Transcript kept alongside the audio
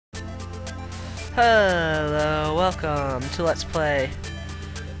Hello, welcome to Let's Play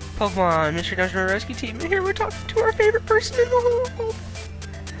Pokemon Mystery Dungeon Rescue Team. And here we're talking to our favorite person in the whole world.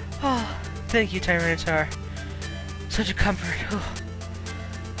 Oh, thank you, Tyranitar. Such a comfort. Oh.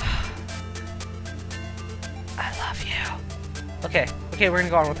 I love you. Okay, we're gonna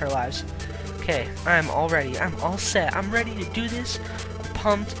go on with our lives. Okay, I'm all ready. I'm all set. I'm ready to do this. I'm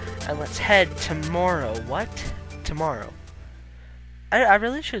pumped. And let's head tomorrow. What? Tomorrow. I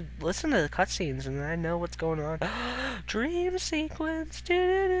really should listen to the cutscenes and I know what's going on. Dream sequence.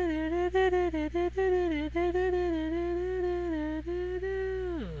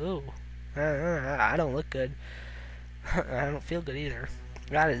 Oh, I don't look good. I don't feel good either.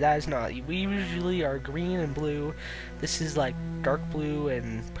 That is not. We usually are green and blue. This is like dark blue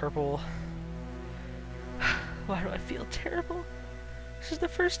and purple. Why do I feel terrible? This is the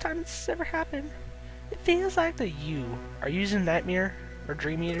first time this has ever happened. It feels like the you. Are you using Nightmare or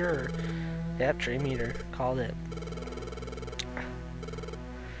Dream Eater or yep, Dream Eater. Called it.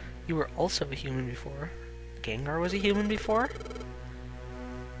 You were also a human before. Gengar was a human before?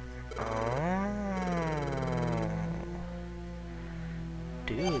 Oh.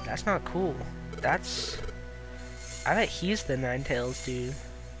 Dude, that's not cool. That's I bet he's the Ninetales dude.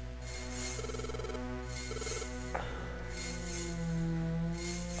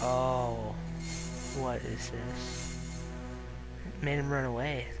 Oh. What is this? It made him run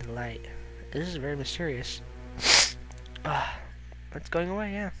away in the light. This is very mysterious. It's going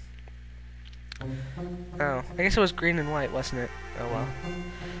away, yeah. Oh, I guess it was green and white, wasn't it? Oh well.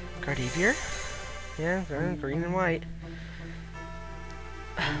 Gardevoir? Yeah, green and white.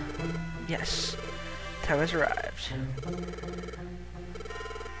 Yes. Time has arrived.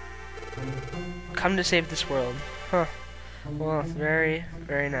 Come to save this world. Huh. Well, very,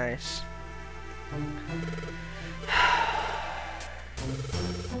 very nice.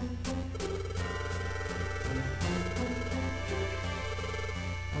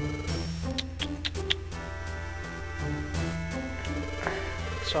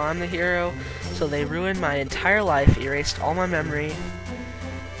 So I'm the hero, so they ruined my entire life, erased all my memory.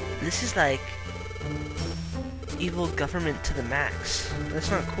 This is like evil government to the max. That's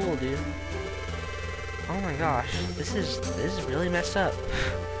not cool, dude. Oh my gosh, this is really messed up.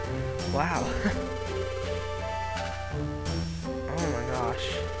 Wow. Oh my gosh.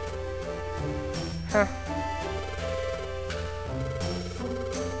 Huh.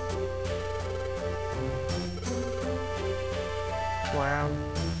 Wow.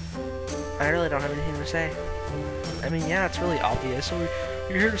 I really don't have anything to say. I mean, yeah, it's really obvious. We're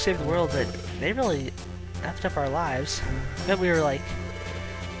here to save the world, but they really effed up our lives. I bet we were like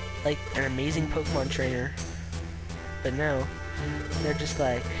an amazing Pokemon trainer. But no. They're just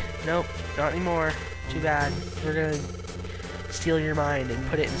like, nope, not anymore. Too bad. We're gonna steal your mind and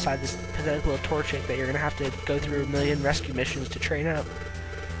put it inside this pathetic little Torchic that you're gonna have to go through a million rescue missions to train up.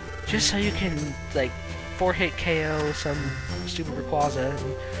 Just so you can, like, 4-hit KO some stupid Rayquaza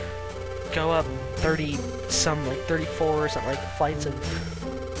and go up 30-some, like 34 or something, like flights of...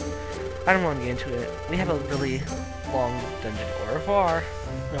 I don't want to get into it. We have a really long dungeon. Au revoir.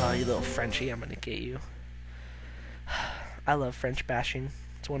 Oh, you little Frenchie, I'm gonna get you. I love French bashing.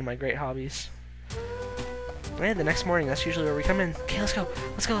 It's one of my great hobbies. Yeah, the next morning, that's usually where we come in. Okay, let's go.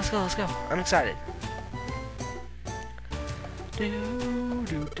 Let's go, let's go, let's go. I'm excited.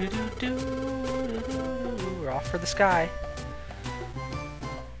 We're off for the sky.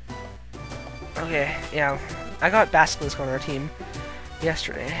 Okay, yeah. I got Basilisk on our team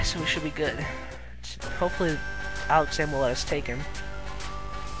yesterday, so we should be good. Hopefully, Alexander will let us take him.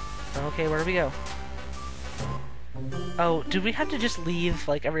 Okay, where do we go? Oh, do we have to just leave,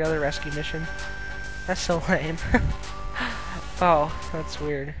 like, every other rescue mission? That's so lame. Oh, that's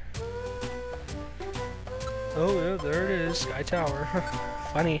weird. Oh, yeah, there it is. Sky Tower.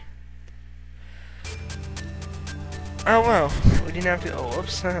 Funny. Oh, well. We didn't have to... Oh,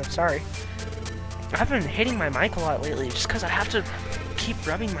 whoops. Sorry. I've been hitting my mic a lot lately just because I have to keep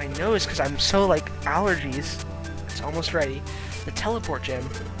rubbing my nose because I'm so, like, allergies. It's almost ready. The teleport gem.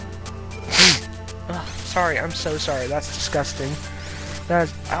 Ugh, sorry, I'm so sorry. That's disgusting. That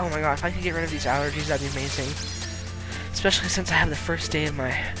is, oh my god, if I could get rid of these allergies, that'd be amazing. Especially since I have the first day of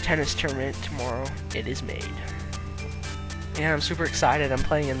my tennis tournament tomorrow. It is made. Yeah, I'm super excited. I'm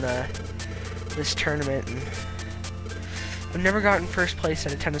playing in this tournament. And I've never gotten first place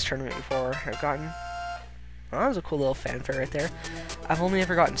at a tennis tournament before. I've gotten... Oh, that was a cool little fanfare right there. I've only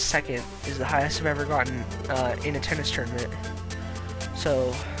ever gotten second. Is the highest I've ever gotten in a tennis tournament.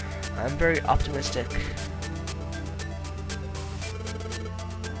 So... I'm very optimistic.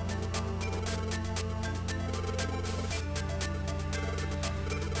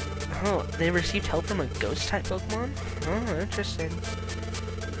 Oh, they received help from a ghost-type Pokemon? Oh, interesting.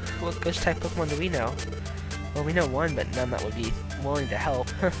 What ghost-type Pokemon do we know? Well, we know one, but none that would be willing to help.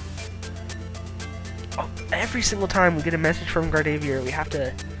 Oh, every single time we get a message from Gardevoir, we have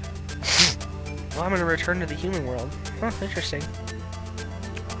to... Well, I'm going to return to the human world. Huh, interesting.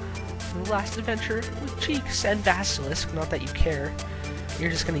 The last adventure with Cheeks and Basilisk, not that you care.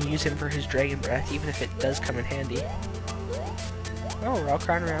 You're just going to use him for his Dragon Breath, even if it does come in handy. Oh, we're all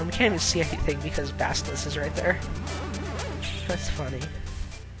crying around. We can't even see anything because Basilisk is right there. That's funny.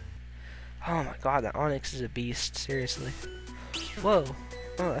 Oh my god, that Onix is a beast, seriously. Whoa.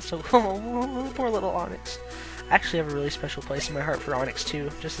 Oh, that's so cool. Poor little Onix. I actually have a really special place in my heart for Onix too,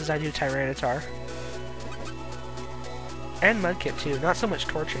 just as I do Tyranitar. And Mudkip too, not so much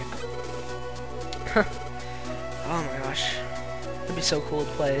Torchic. Oh my gosh. It'd be so cool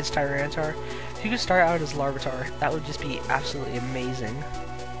to play as Tyranitar. If you could start out as Larvitar, that would just be absolutely amazing.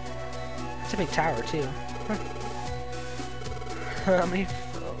 It's a big tower too. I mean,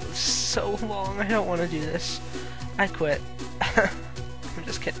 so long. I don't want to do this. I quit. I'm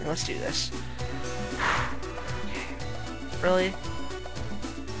just kidding. Let's do this. Okay. Really?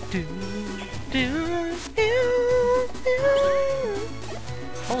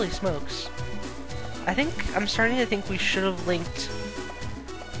 Holy smokes. I'm starting to think we should have linked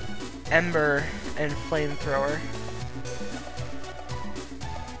Ember and Flamethrower.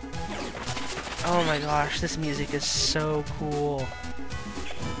 Oh my gosh, this music is so cool.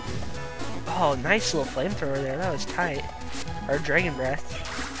 Oh, nice little Flamethrower there, that was tight. Or Dragon Breath.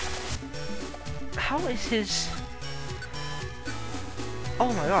 How is his...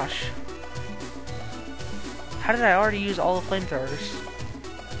 Oh my gosh. How did I already use all the Flamethrowers?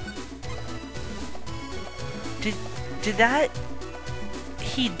 Did that...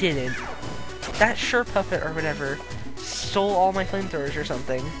 He didn't. That Sherpuppet or whatever stole all my Flamethrowers or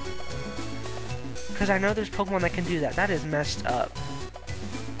something. Because I know there's Pokemon that can do that. That is messed up.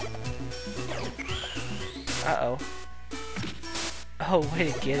 Uh-oh. Oh,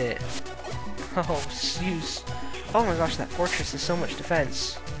 way to get it. Oh, use. Oh my gosh, that fortress is so much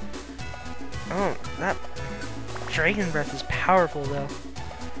defense. Oh, that Dragon Breath is powerful, though.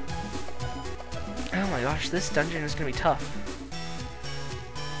 Oh my gosh, this dungeon is gonna be tough.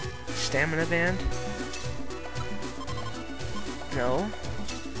 Stamina band? No.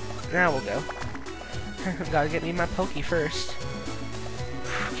 Now we'll go. Gotta get me my Poké first.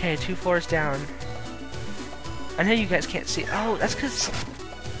 Okay, 2 floors down. I know you guys can't see. Oh, that's because...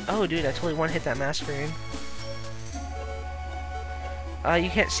 Oh, dude, I totally one-hit that Masquerain. You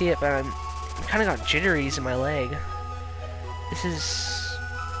can't see it, but I kind of got jitteries in my leg. This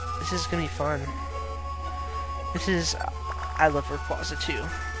is gonna be fun. I love Rayquaza too.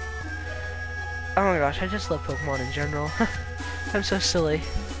 Oh my gosh, I just love Pokemon in general. I'm so silly.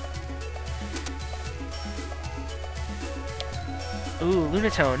 Ooh,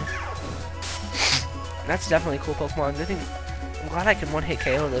 Lunatone. That's definitely a cool Pokemon. I'm glad I can one-hit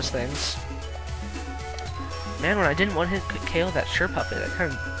KO those things. Man, when I didn't one-hit KO that Sherpuppet, that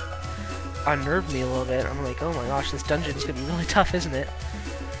kind of unnerved me a little bit. I'm like, oh my gosh, this dungeon is gonna be really tough, isn't it?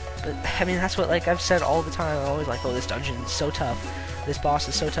 But, I mean, that's what, like, I've said all the time. I'm always like, oh, this dungeon is so tough. This boss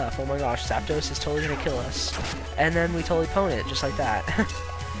is so tough. Oh my gosh, Zapdos is totally gonna kill us. And then we totally pwn it, just like that.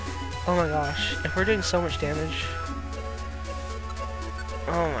 Oh my gosh, if we're doing so much damage...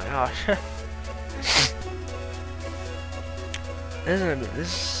 Oh my gosh.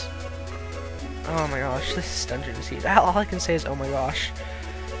 This... Oh my gosh, this dungeon is huge. All I can say is, oh my gosh.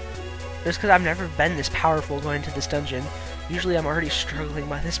 Just because I've never been this powerful going to this dungeon. Usually I'm already struggling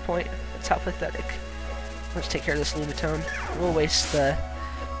by this point. That's how pathetic. Let's take care of this Lunatone. We'll waste the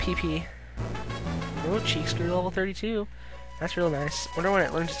PP. Oh, Cheeks grew to level 32. That's real nice. Wonder when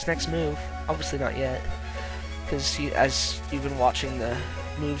it learns its next move. Obviously not yet. Because as you've been watching the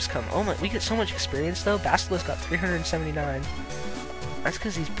moves come. Oh my, we get so much experience though. Basilisk got 379. That's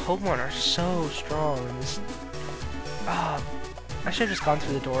because these Pokemon are so strong. I should have just gone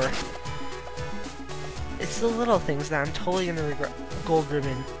through the door. It's the little things that I'm totally gonna regret. Gold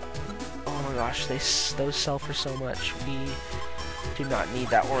Ribbon. Oh my gosh, those sell for so much. We do not need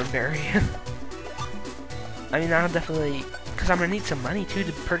that Oranberry. I mean, I'll definitely... Because I'm gonna need some money too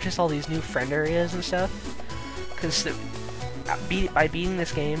to purchase all these new friend areas and stuff. Because by beating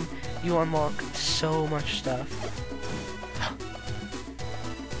this game, you unlock so much stuff.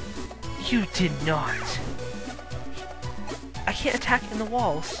 You did not. I can't attack in the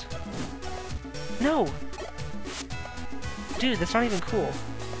walls. No. Dude, that's not even cool.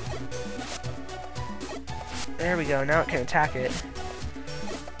 There we go, now it can attack it.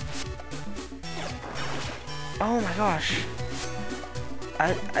 Oh my gosh.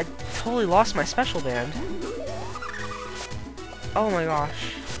 I totally lost my special band. Oh my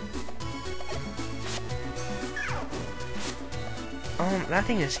gosh. That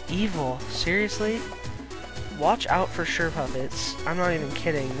thing is evil. Seriously? Watch out for Sure-Puppets. I'm not even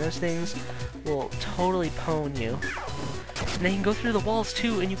kidding. Those things will totally pwn you. And they can go through the walls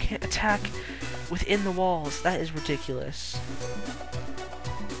too, and you can't attack within the walls. That is ridiculous.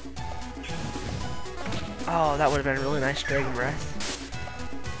 Oh, that would have been a really nice Dragon Breath.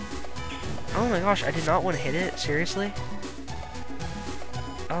 Oh my gosh, I did not want to hit it. Seriously?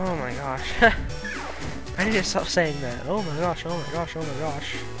 Oh my gosh. I need to stop saying that. Oh my gosh, oh my gosh, oh my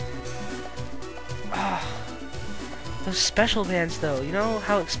gosh. Ah. Those special bands though, you know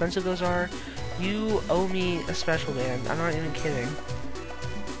how expensive those are? You owe me a special band. I'm not even kidding.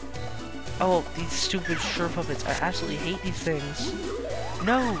 Oh, these stupid Sure-Puppets. I absolutely hate these things.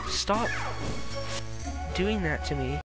 No, stop doing that to me.